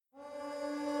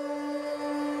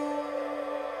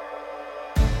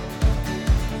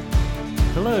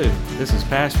Hello, this is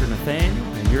Pastor Nathaniel,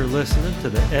 and you're listening to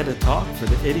the Edit Talk for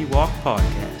the Eddy Walk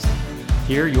podcast.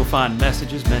 Here you'll find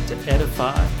messages meant to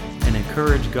edify and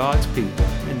encourage God's people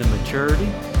in the maturity,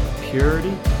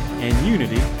 purity, and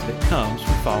unity that comes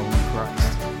from following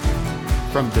Christ.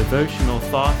 From devotional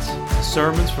thoughts to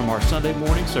sermons from our Sunday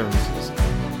morning services,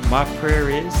 my prayer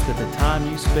is that the time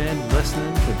you spend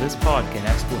listening to this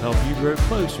podcast will help you grow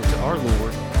closer to our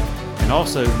Lord and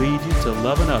also lead you to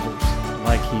loving others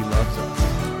like He loves us.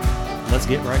 Let's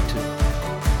get right to it.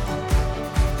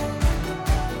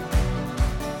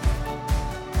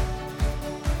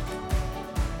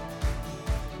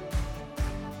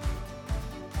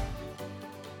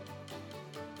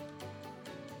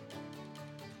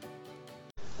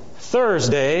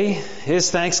 Thursday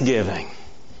is Thanksgiving.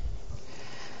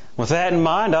 With that in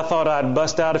mind, I thought I'd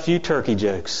bust out a few turkey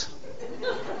jokes.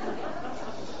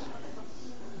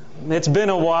 It's been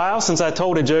a while since I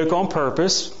told a joke on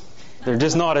purpose. They're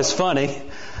just not as funny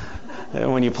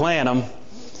when you plan them.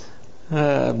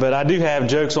 But I do have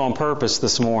jokes on purpose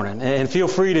this morning. And feel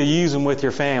free to use them with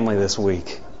your family this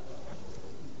week.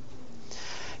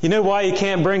 You know why you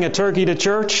can't bring a turkey to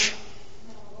church?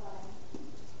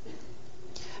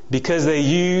 Because they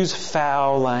use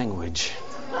foul language.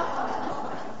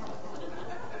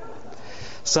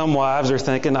 Some wives are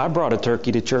thinking, I brought a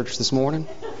turkey to church this morning.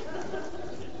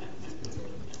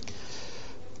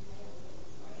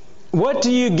 What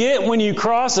do you get when you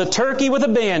cross a turkey with a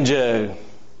banjo?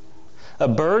 A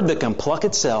bird that can pluck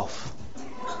itself.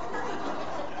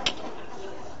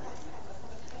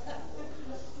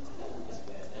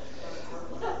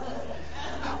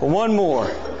 One more.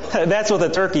 That's what the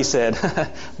turkey said.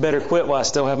 Better quit while I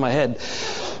still have my head.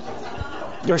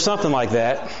 Or something like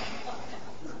that.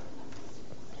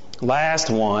 Last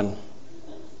one.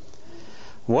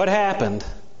 What happened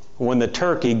when the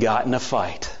turkey got in a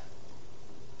fight?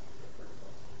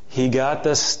 He got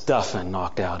the stuffing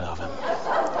knocked out of him.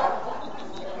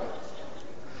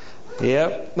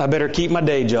 Yep, I better keep my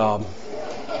day job.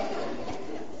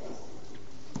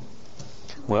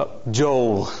 Well,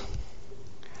 Joel.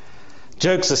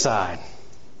 Jokes aside,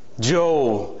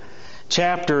 Joel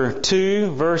chapter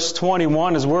 2, verse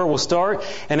 21 is where we'll start.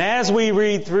 And as we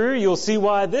read through, you'll see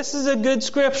why this is a good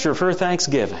scripture for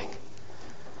Thanksgiving.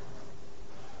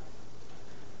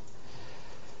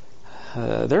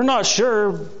 They're not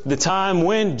sure the time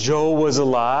when Joel was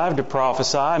alive to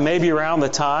prophesy. Maybe around the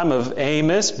time of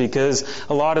Amos, because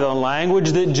a lot of the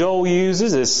language that Joel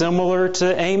uses is similar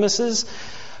to Amos's.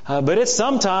 But it's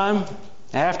sometime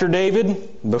after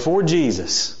David, before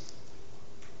Jesus.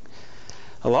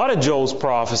 A lot of Joel's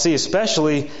prophecy,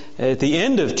 especially at the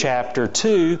end of chapter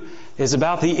 2, is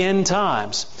about the end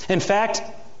times. In fact,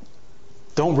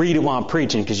 don't read it while I'm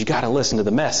preaching because you got to listen to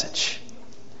the message.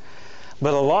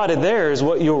 But a lot of there is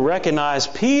what you'll recognize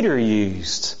Peter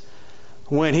used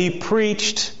when he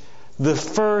preached the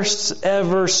first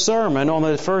ever sermon on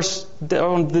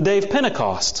the day of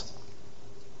Pentecost.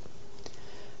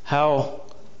 How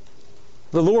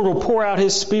the Lord will pour out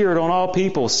His Spirit on all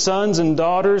people. Sons and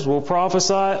daughters will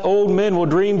prophesy, old men will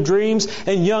dream dreams,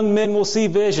 and young men will see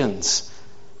visions.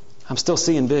 I'm still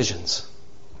seeing visions.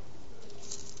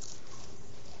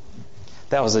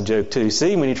 That was a joke too.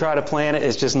 See, when you try to plan it,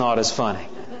 it's just not as funny.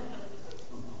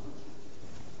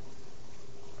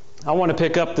 I want to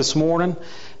pick up this morning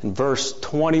in verse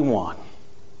 21.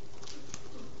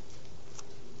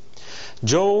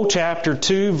 Joel chapter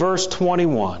 2, verse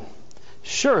 21.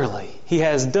 Surely He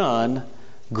has done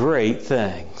great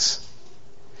things.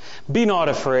 Be not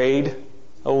afraid,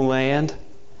 O land.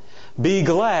 Be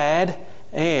glad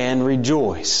and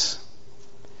rejoice.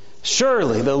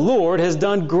 Surely the Lord has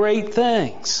done great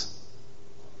things.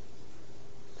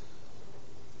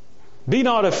 Be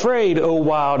not afraid, O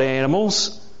wild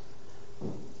animals.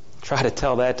 Try to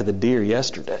tell that to the deer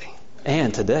yesterday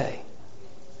and today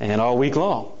and all week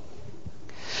long.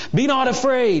 Be not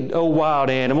afraid, O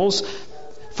wild animals,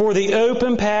 for the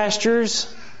open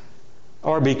pastures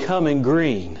are becoming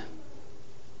green.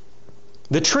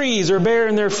 The trees are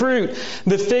bearing their fruit.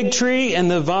 The fig tree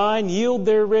and the vine yield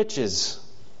their riches.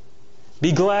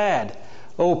 Be glad,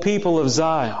 O people of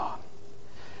Zion.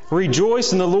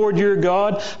 Rejoice in the Lord your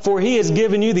God, for He has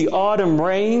given you the autumn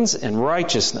rains and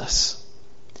righteousness.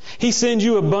 He sends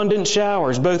you abundant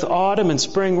showers, both autumn and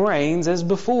spring rains as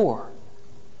before.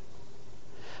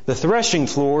 The threshing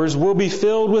floors will be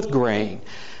filled with grain.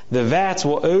 The vats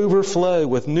will overflow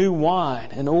with new wine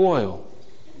and oil.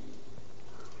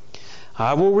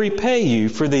 I will repay you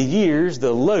for the years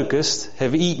the locusts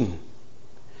have eaten.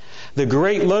 The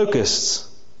great locusts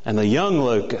and the young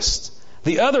locusts,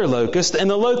 the other locust and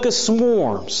the locust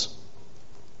swarms.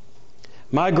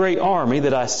 my great army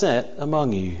that I sent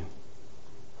among you.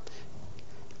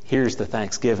 Here's the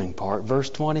thanksgiving part, verse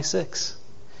 26.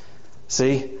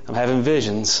 See, I'm having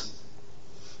visions.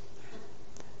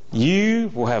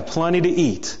 You will have plenty to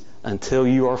eat until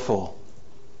you are full.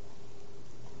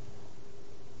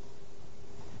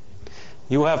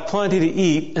 You will have plenty to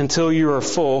eat until you are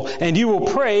full, and you will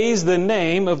praise the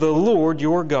name of the Lord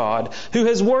your God, who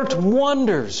has worked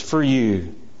wonders for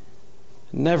you.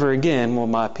 Never again will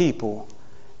my people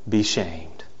be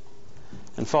shamed.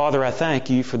 And Father, I thank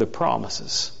you for the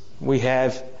promises we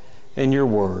have in your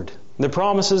word, the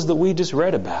promises that we just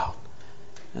read about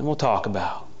and we'll talk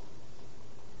about.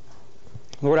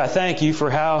 Lord, I thank you for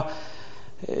how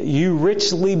you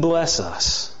richly bless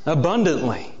us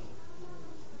abundantly.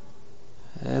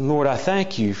 And Lord, I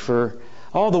thank you for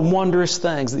all the wondrous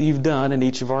things that you've done in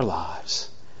each of our lives.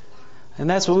 And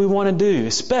that's what we want to do,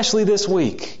 especially this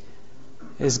week,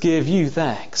 is give you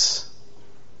thanks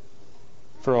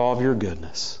for all of your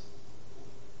goodness.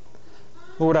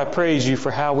 Lord, I praise you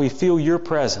for how we feel your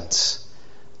presence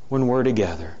when we're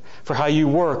together, for how you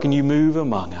work and you move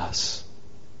among us.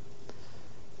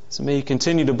 So may you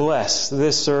continue to bless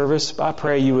this service. I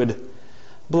pray you would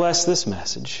bless this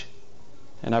message.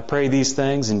 And I pray these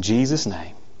things in Jesus'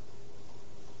 name.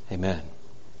 Amen.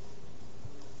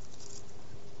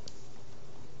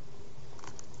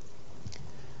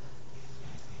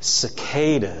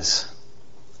 Cicadas.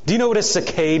 Do you know what a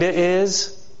cicada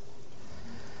is?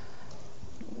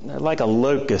 They're like a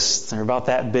locust. They're about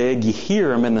that big. You hear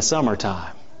them in the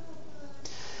summertime.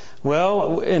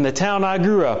 Well, in the town I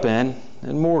grew up in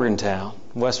Morgantown,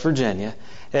 West Virginia,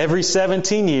 every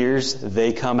 17 years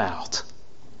they come out.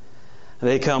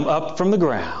 They come up from the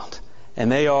ground,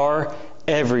 and they are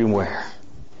everywhere.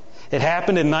 It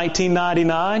happened in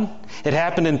 1999. It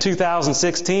happened in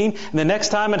 2016. And the next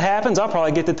time it happens, I'll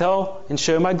probably get to tell and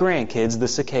show my grandkids the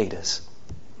cicadas.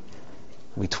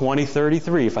 It'll be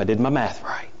 2033 if I did my math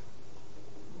right.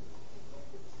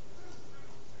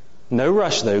 No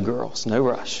rush, though, girls. No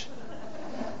rush.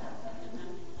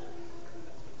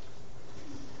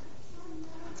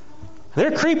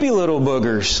 They're creepy little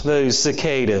boogers, those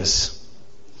cicadas.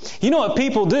 You know what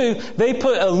people do? They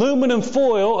put aluminum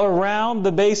foil around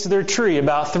the base of their tree,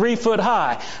 about 3 foot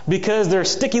high, because their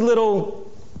sticky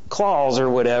little claws or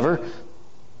whatever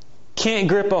can't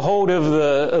grip a hold of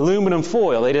the aluminum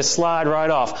foil. They just slide right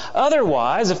off.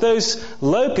 Otherwise, if those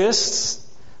locusts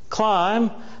climb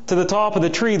to the top of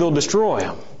the tree, they'll destroy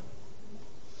them.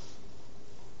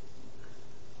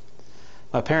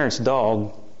 My parents'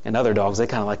 dog and other dogs, they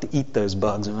kind of like to eat those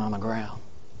bugs that are on the ground.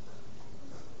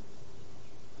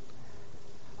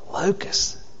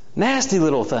 Locusts. Nasty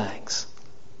little things.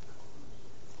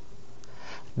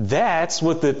 That's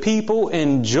what the people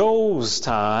in Joel's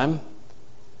time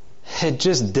had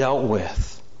just dealt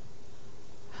with.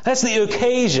 That's the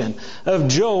occasion of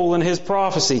Joel and his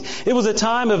prophecy. It was a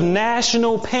time of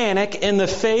national panic in the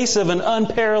face of an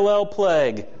unparalleled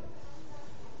plague.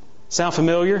 Sound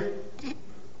familiar?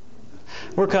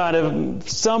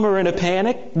 Some are in a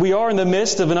panic. We are in the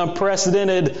midst of an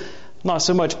unprecedented, not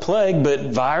so much plague, but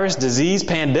virus, disease,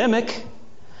 pandemic.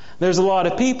 There's a lot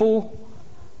of people,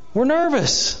 we're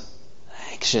nervous,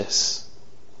 anxious.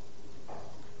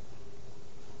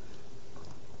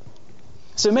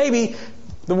 So maybe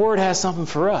the Word has something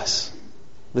for us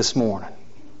this morning.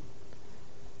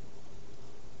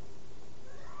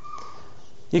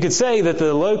 You could say that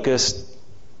the locusts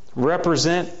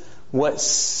represent what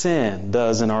sin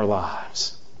does in our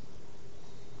lives.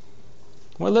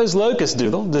 What those locusts do,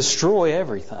 they'll destroy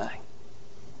everything.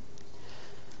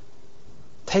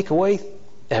 Take away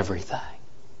everything.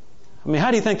 I mean,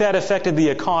 how do you think that affected the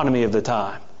economy of the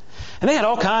time? And they had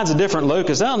all kinds of different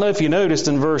locusts. I don't know if you noticed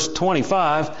in verse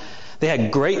 25, they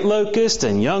had great locust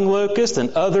and young locust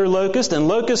and other locust and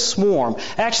locust swarm.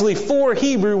 Actually, 4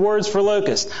 Hebrew words for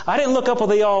locust. I didn't look up what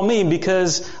they all mean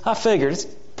because I figured it's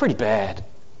pretty bad.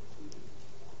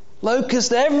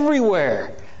 Locusts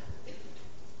everywhere.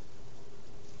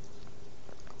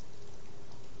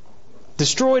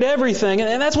 Destroyed everything.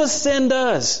 And that's what sin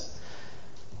does.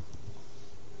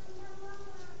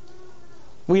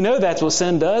 We know that's what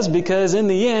sin does because in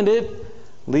the end it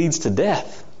leads to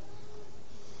death.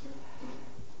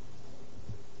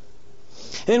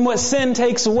 And what sin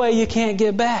takes away, you can't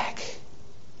get back.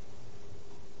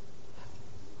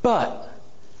 But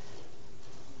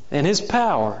in His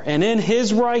power and in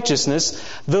His righteousness,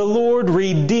 the Lord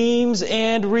redeems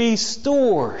and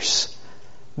restores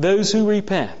those who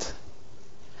repent.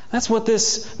 That's what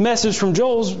this message from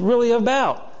Joel is really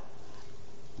about.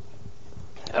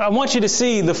 I want you to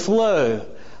see the flow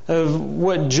of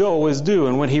what Joel is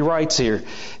doing when he writes here.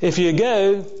 If you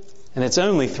go, and it's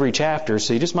only 3 chapters,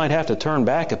 so you just might have to turn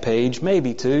back a page,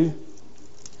 maybe 2.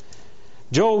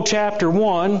 Joel chapter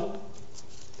 1,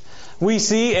 we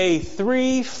see a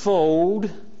 3-fold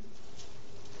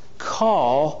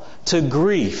call to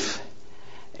grief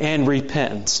and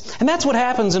repentance. And that's what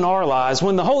happens in our lives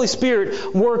when the Holy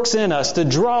Spirit works in us to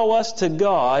draw us to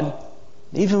God,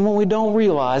 even when we don't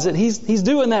realize it. He's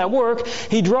doing that work.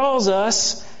 He draws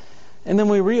us, and then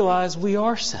we realize we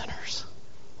are sinners.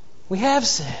 We have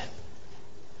sin.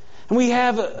 And we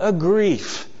have a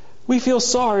grief. We feel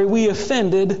sorry we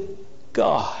offended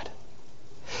God.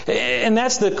 And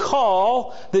that's the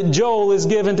call that Joel is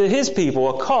given to his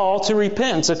people, a call to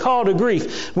repentance, a call to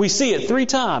grief. We see it 3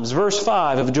 times. Verse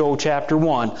 5 of Joel chapter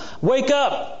 1. Wake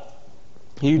up,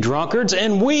 you drunkards,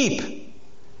 and weep.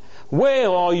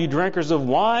 Wail, all you drinkers of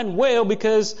wine. Wail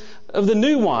because of the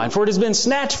new wine, for it has been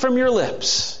snatched from your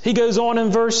lips. He goes on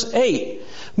in verse 8.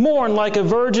 Mourn like a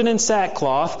virgin in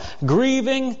sackcloth,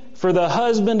 grieving for the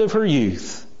husband of her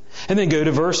youth. And then go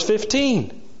to verse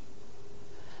 15.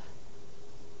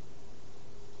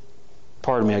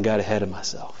 Pardon me, I got ahead of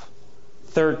myself.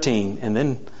 13, and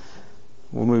then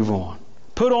we'll move on.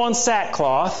 Put on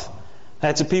sackcloth.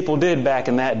 That's what people did back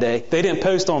in that day. They didn't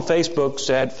post on Facebook,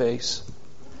 sad face.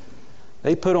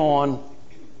 They put on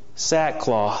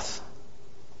sackcloth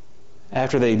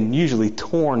after they'd usually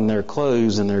torn their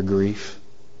clothes in their grief.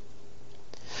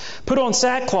 Put on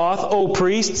sackcloth, O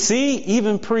priest. See,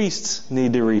 even priests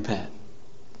need to repent.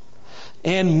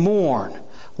 And mourn.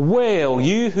 Wail,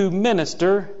 you who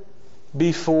minister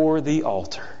before the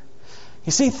altar.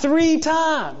 You see, 3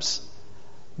 times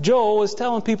Joel is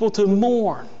telling people to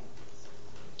mourn,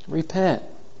 repent.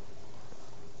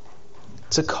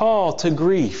 It's a call to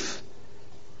grief.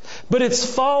 But it's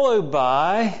followed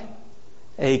by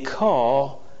a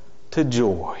call to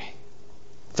joy.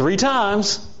 3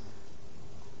 times.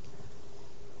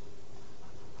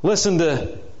 Listen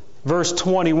to verse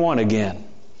 21 again.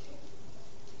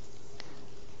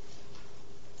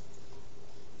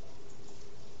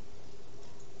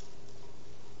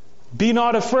 Be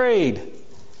not afraid,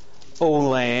 O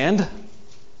land.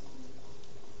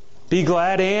 Be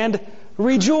glad and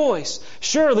rejoice.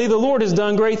 Surely the Lord has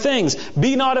done great things.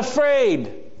 Be not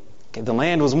afraid. Okay, the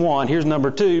land was 1. Here's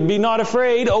number 2. Be not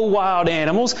afraid, O wild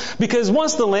animals. Because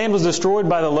once the land was destroyed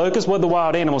by the locusts, what did the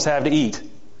wild animals have to eat?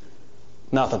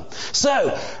 Nothing.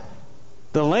 So,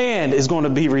 the land is going to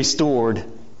be restored.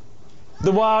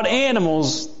 The wild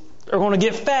animals are going to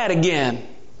get fat again.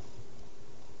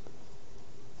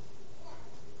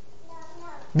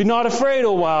 Be not afraid,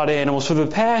 O wild animals, for the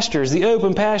pastures, the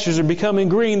open pastures are becoming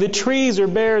green. The trees are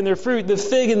bearing their fruit. The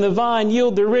fig and the vine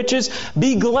yield their riches.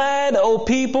 Be glad, O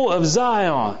people of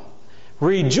Zion.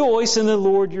 Rejoice in the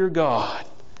Lord your God.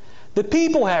 The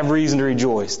people have reason to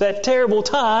rejoice. That terrible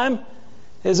time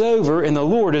is over and the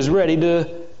Lord is ready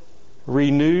to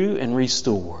renew and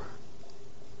restore.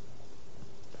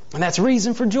 And that's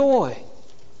reason for joy.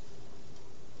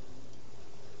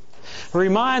 It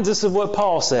reminds us of what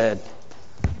Paul said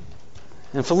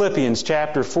in Philippians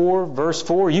chapter 4, verse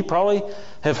 4. You probably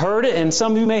have heard it, and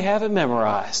some of you may have it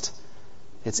memorized.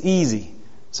 It's easy.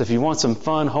 So if you want some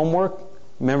fun homework,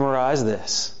 memorize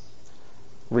this.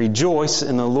 Rejoice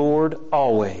in the Lord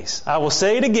always. I will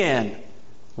say it again.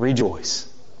 Rejoice.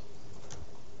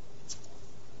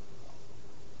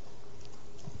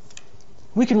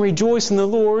 We can rejoice in the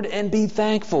Lord and be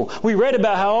thankful. We read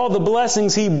about how all the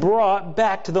blessings He brought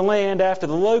back to the land after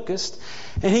the locust.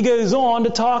 And He goes on to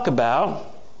talk about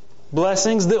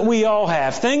blessings that we all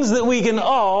have. Things that we can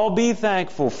all be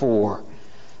thankful for.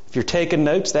 If you're taking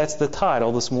notes, that's the title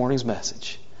of this morning's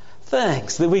message.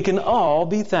 Things that we can all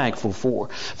be thankful for.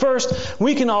 First,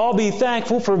 we can all be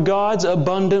thankful for God's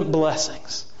abundant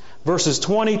blessings. Verses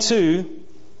 22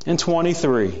 and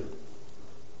 23.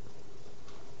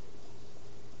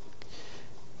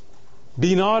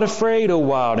 Be not afraid, O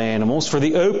wild animals, for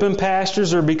the open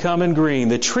pastures are becoming green.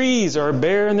 The trees are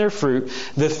bearing their fruit.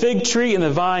 The fig tree and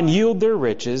the vine yield their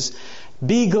riches.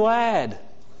 Be glad,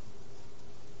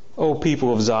 O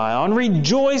people of Zion.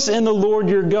 Rejoice in the Lord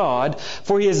your God,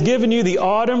 for He has given you the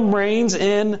autumn rains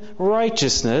in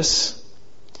righteousness.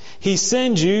 He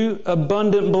sends you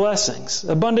abundant blessings,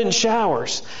 abundant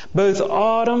showers, both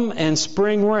autumn and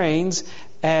spring rains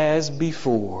as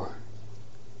before.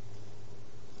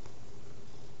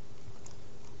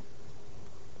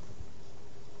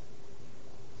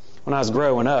 When I was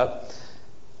growing up,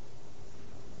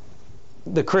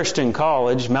 the Christian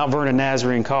college, Mount Vernon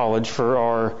Nazarene College for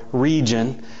our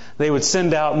region, they would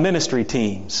send out ministry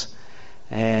teams.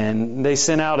 And they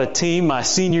sent out a team my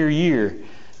senior year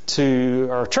to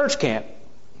our church camp.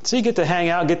 So you get to hang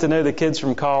out, get to know the kids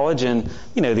from college, and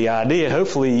you know the idea,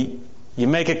 hopefully you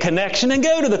make a connection and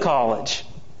go to the college.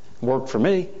 Worked for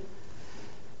me.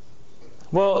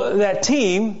 Well, that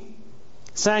team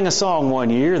sang a song one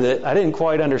year that I didn't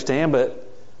quite understand, but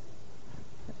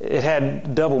it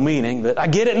had double meaning, but I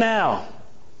get it now.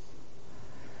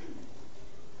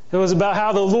 It was about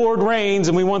how the Lord reigns,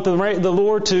 and we want the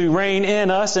Lord to reign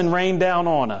in us and rain down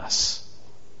on us.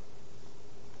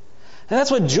 And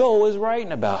that's what Joel is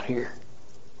writing about here.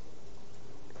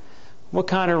 What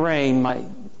kind of rain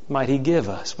might he give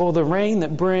us? Well, the rain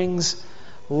that brings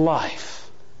life.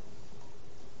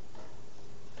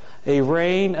 A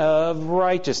rain of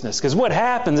righteousness. Because what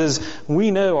happens is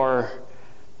we know our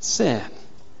sin.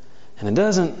 And it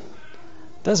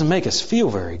doesn't make us feel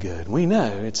very good. We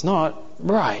know it's not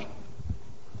right.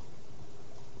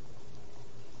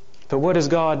 But what does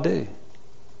God do?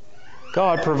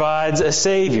 God provides a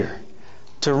Savior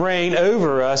to reign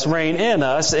over us, reign in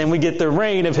us, and we get the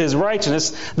reign of His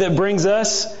righteousness that brings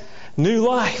us new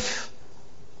life.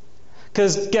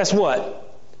 Because guess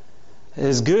what?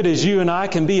 As good as you and I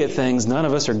can be at things, none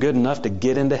of us are good enough to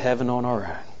get into heaven on our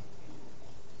own.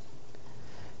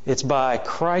 It's by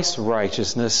Christ's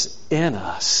righteousness in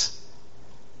us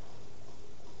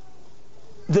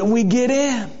that we get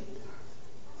in,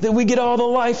 that we get all the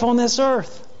life on this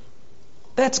earth.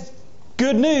 That's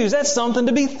good news. That's something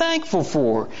to be thankful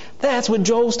for. That's what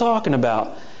Joel's talking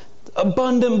about.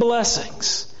 Abundant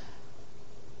blessings.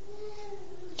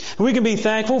 We can be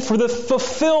thankful for the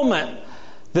fulfillment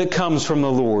that comes from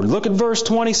the Lord. Look at verse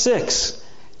 26.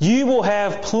 You will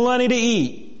have plenty to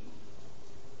eat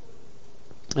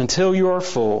until you are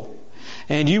full,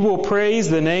 and you will praise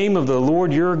the name of the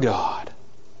Lord your God.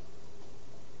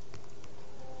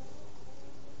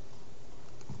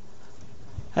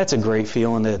 That's a great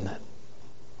feeling, isn't it?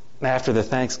 After the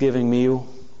Thanksgiving meal,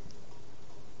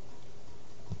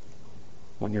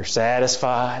 when you're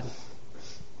satisfied.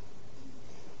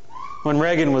 When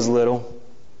Reagan was little,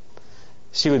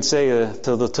 she would say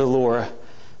to Laura,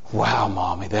 "Wow,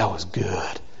 Mommy, that was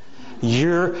good.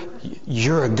 You're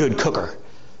a good cooker."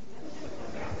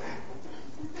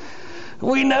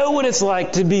 We know what it's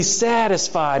like to be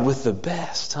satisfied with the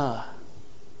best, huh?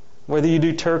 Whether you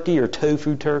do turkey or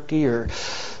tofu turkey or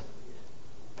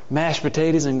mashed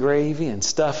potatoes and gravy and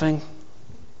stuffing.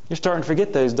 You're starting to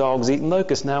forget those dogs eating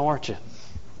locusts now, aren't you?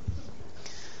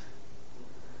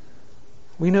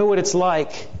 We know what it's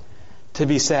like to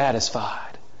be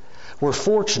satisfied. We're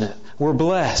fortunate. We're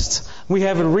blessed. We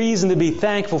have a reason to be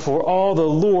thankful for all the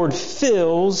Lord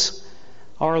fills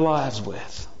our lives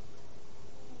with.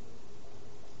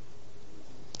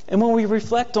 And when we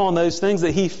reflect on those things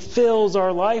that He fills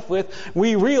our life with,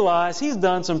 we realize He's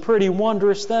done some pretty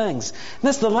wondrous things. And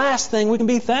that's the last thing we can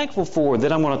be thankful for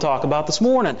that I'm going to talk about this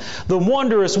morning. The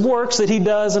wondrous works that He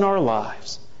does in our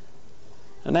lives.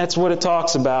 And that's what it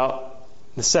talks about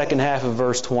in the second half of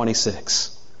verse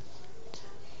 26.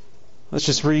 Let's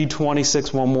just read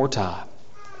 26 one more time.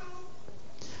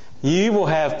 You will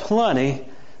have plenty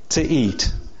to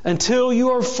eat until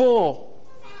you are full.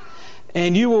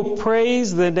 And you will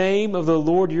praise the name of the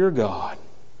Lord your God,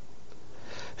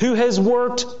 who has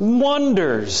worked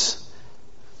wonders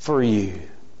for you.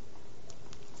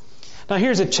 Now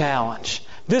here's a challenge.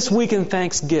 This week in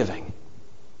Thanksgiving,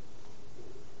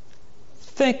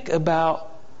 think about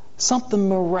something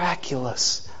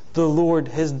miraculous the Lord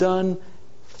has done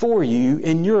for you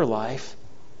in your life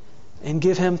and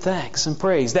give Him thanks and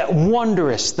praise. That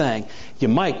wondrous thing. You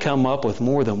might come up with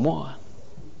more than one.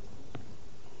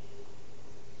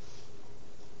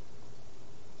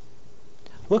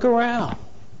 Look around.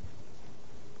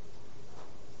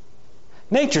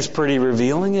 Nature's pretty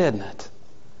revealing, isn't it?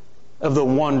 Of the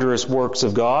wondrous works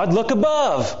of God. Look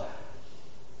above.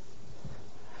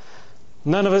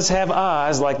 None of us have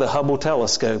eyes like the Hubble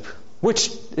telescope,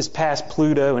 which is past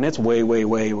Pluto, and it's way, way,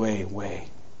 way, way, way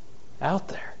out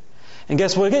there. And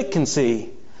guess what it can see?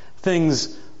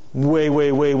 Things way,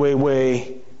 way, way, way,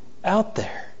 way out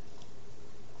there.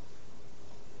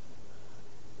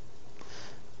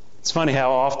 It's funny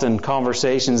how often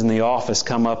conversations in the office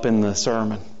come up in the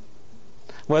sermon,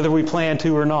 whether we plan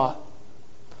to or not.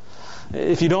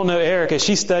 If you don't know Erica,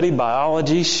 she studied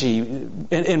biology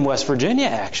in West Virginia,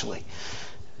 actually,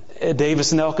 at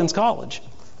Davis and Elkins College.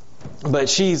 But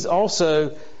she's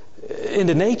also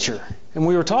into nature. And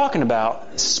we were talking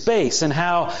about space and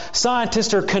how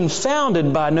scientists are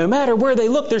confounded by no matter where they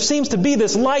look, there seems to be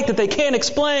this light that they can't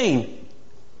explain.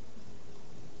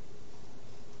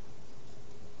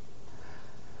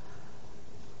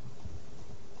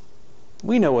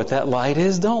 We know what that light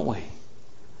is, don't we?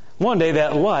 One day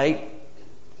that light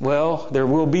Well, there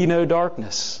will be no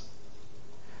darkness,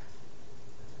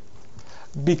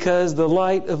 because the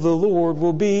light of the Lord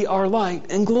will be our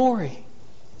light and glory.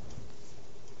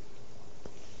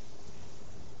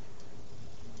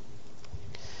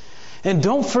 And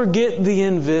don't forget the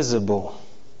invisible.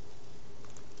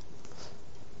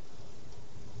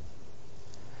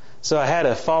 So I had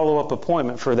a follow-up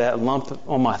appointment for that lump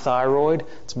on my thyroid.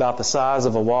 It's about the size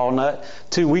of a walnut.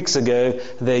 2 weeks ago,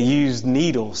 they used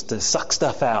needles to suck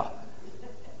stuff out.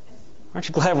 Aren't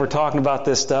you glad we're talking about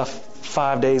this stuff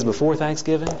 5 days before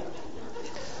Thanksgiving?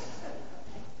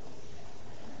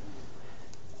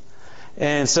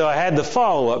 And so I had the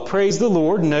follow-up. Praise the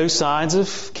Lord, no signs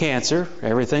of cancer.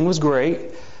 Everything was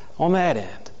great on that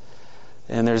end.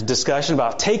 And there's discussion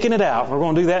about taking it out. We're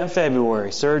going to do that in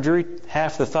February. Surgery,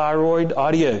 half the thyroid,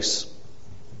 adios.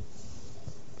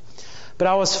 But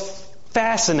I was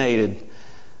fascinated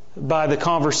by the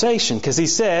conversation, because he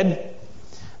said,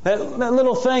 that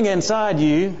little thing inside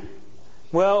you,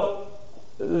 well,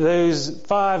 those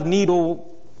 5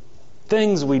 needle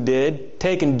things we did,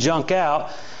 taking junk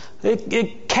out,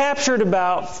 it captured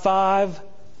about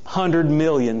 500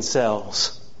 million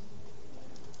cells.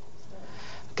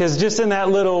 Because just in that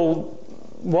little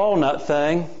walnut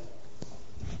thing,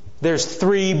 there's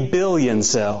 3 billion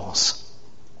cells.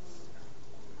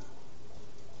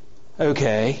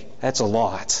 Okay, that's a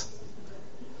lot.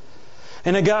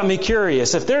 And it got me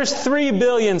curious. If there's 3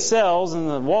 billion cells in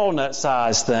the walnut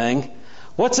size thing,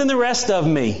 what's in the rest of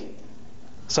me?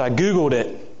 So I Googled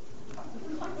it.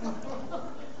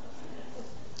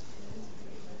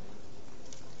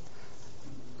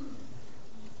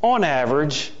 On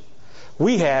average,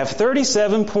 we have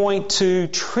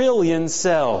 37.2 trillion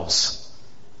cells.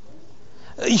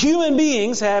 Human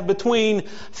beings have between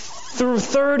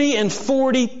 30 and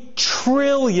 40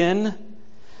 trillion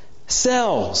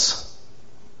cells.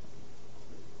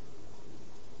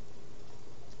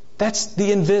 That's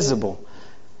the invisible.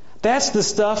 That's the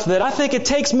stuff that I think it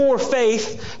takes more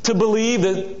faith to believe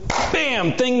that,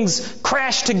 bam, things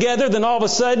crash together, then all of a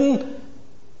sudden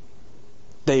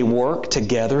they work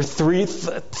together.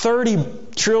 30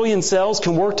 trillion cells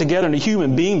can work together in a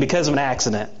human being because of an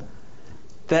accident.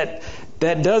 That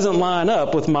doesn't line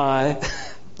up with my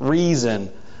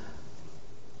reason.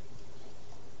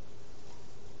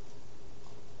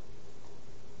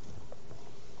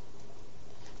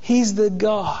 He's the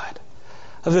God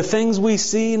of the things we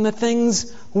see and the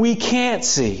things we can't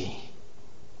see.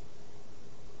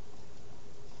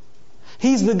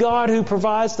 He's the God who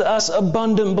provides to us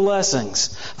abundant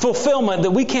blessings, fulfillment that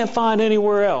we can't find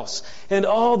anywhere else, and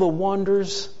all the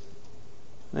wonders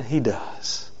that He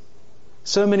does.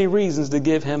 So many reasons to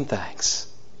give Him thanks.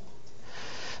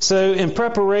 So in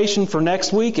preparation for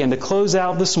next week and to close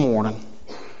out this morning,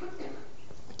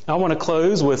 I want to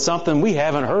close with something we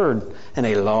haven't heard in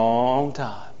a long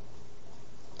time.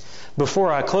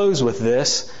 Before I close with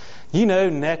this, you know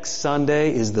next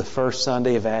Sunday is the first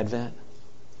Sunday of Advent.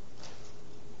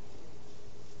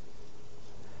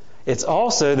 It's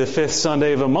also the 5th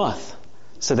Sunday of a month.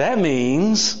 So that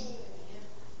means,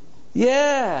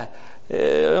 on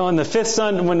the 5th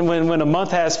Sunday, when a month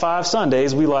has 5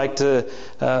 Sundays, we like to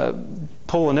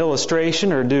pull an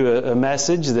illustration or do a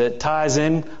message that ties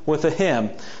in with a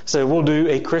hymn. So we'll do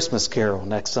a Christmas carol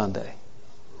next Sunday.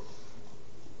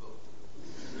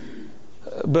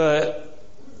 But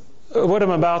what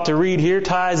I'm about to read here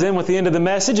ties in with the end of the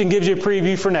message and gives you a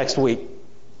preview for next week.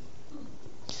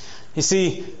 You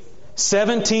see,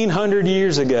 1,700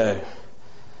 years ago,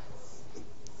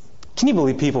 can you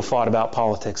believe people fought about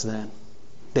politics then?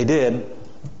 They did.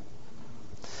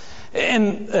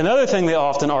 And another thing they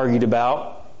often argued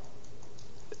about,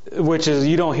 which is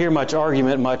you don't hear much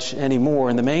argument much anymore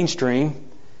in the mainstream,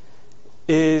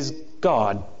 is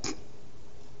God.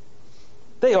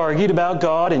 They argued about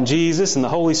God and Jesus and the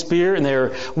Holy Spirit, and they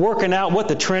were working out what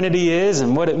the Trinity is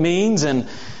and what it means, and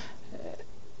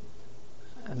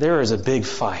there was a big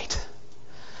fight.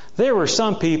 There were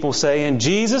some people saying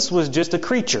Jesus was just a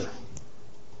creature.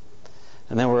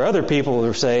 And there were other people who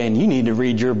were saying, you need to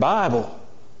read your Bible.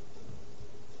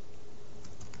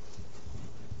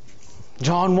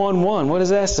 John 1:1, what does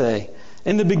that say?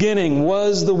 In the beginning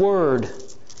was the Word,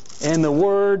 and the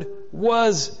Word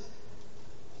was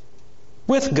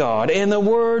with God, and the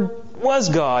Word was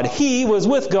God. He was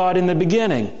with God in the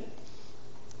beginning.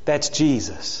 That's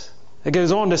Jesus. It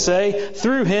goes on to say,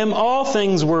 through Him all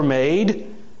things were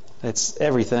made. That's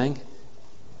everything.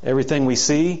 Everything we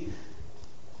see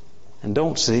and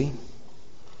don't see.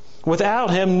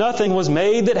 Without Him, nothing was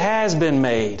made that has been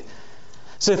made.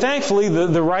 So thankfully,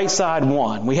 the right side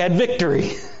won. We had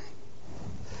victory.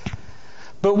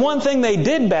 But one thing they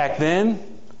did back then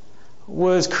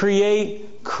was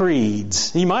create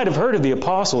creeds. You might have heard of the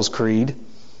Apostles' Creed.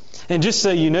 And just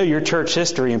so you know your church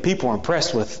history, and people are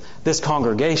impressed with this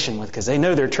congregation because they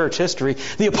know their church history,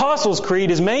 the Apostles'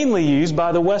 Creed is mainly used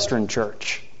by the Western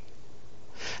Church.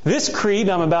 This creed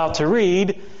I'm about to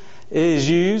read is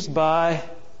used by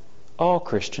all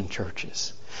Christian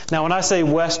churches. Now, when I say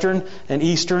Western and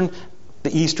Eastern,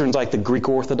 the Eastern's like the Greek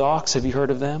Orthodox. Have you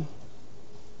heard of them?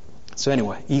 So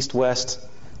anyway, East, West,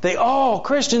 all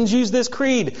Christians use this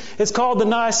creed. It's called the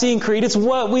Nicene Creed. It's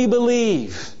what we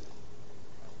believe.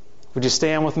 Would you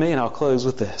stand with me, and I'll close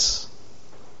with this.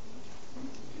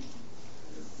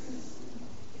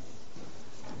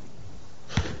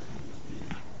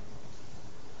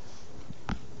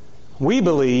 We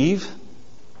believe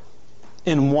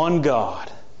in one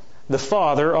God, the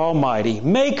Father Almighty,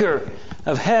 maker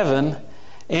of heaven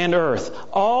and earth,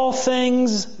 all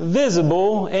things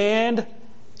visible and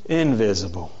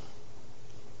invisible.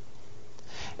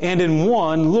 And in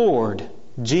one Lord,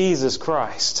 Jesus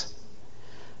Christ,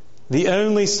 the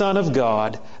only Son of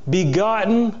God,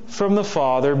 begotten from the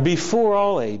Father before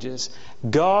all ages,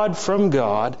 God from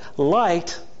God,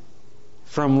 light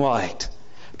from light,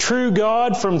 true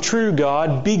God from true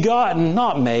God, begotten,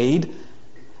 not made,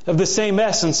 of the same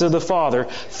essence of the Father.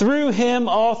 Through Him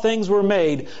all things were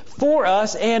made, for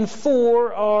us and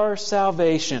for our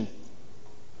salvation.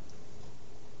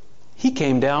 He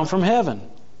came down from heaven,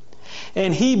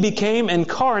 and He became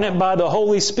incarnate by the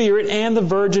Holy Spirit and the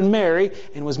Virgin Mary,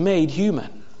 and was made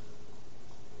human.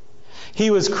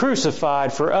 He was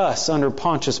crucified for us under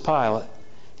Pontius Pilate.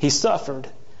 He suffered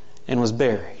and was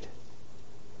buried.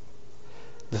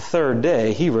 The third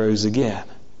day He rose again,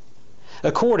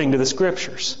 according to the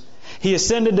Scriptures. He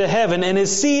ascended to heaven and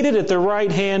is seated at the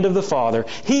right hand of the Father.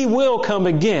 He will come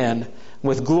again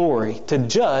with glory to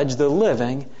judge the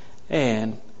living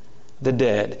and the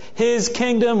dead. His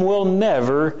kingdom will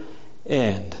never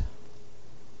end.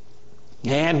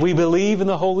 And we believe in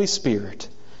the Holy Spirit,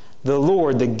 the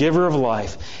Lord, the giver of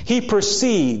life. He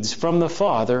proceeds from the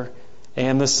Father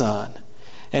and the Son.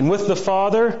 And with the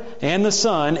Father and the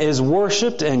Son is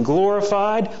worshipped and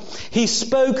glorified. He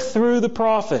spoke through the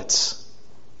prophets.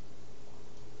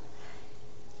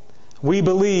 We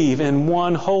believe in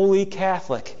one holy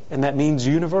Catholic, and that means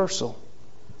universal,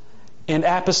 and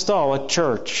apostolic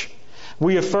church.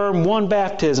 We affirm one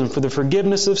baptism for the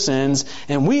forgiveness of sins,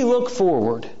 and we look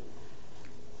forward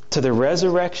to the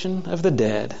resurrection of the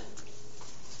dead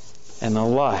and the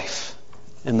life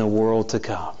in the world to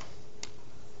come.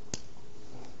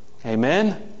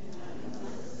 Amen?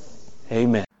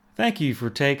 Amen. Thank you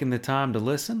for taking the time to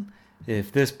listen.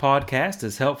 If this podcast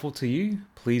is helpful to you,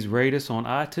 please rate us on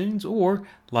iTunes or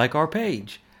like our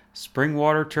page,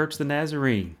 Springwater Church the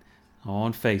Nazarene,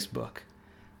 on Facebook.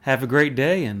 Have a great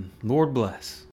day, and Lord bless.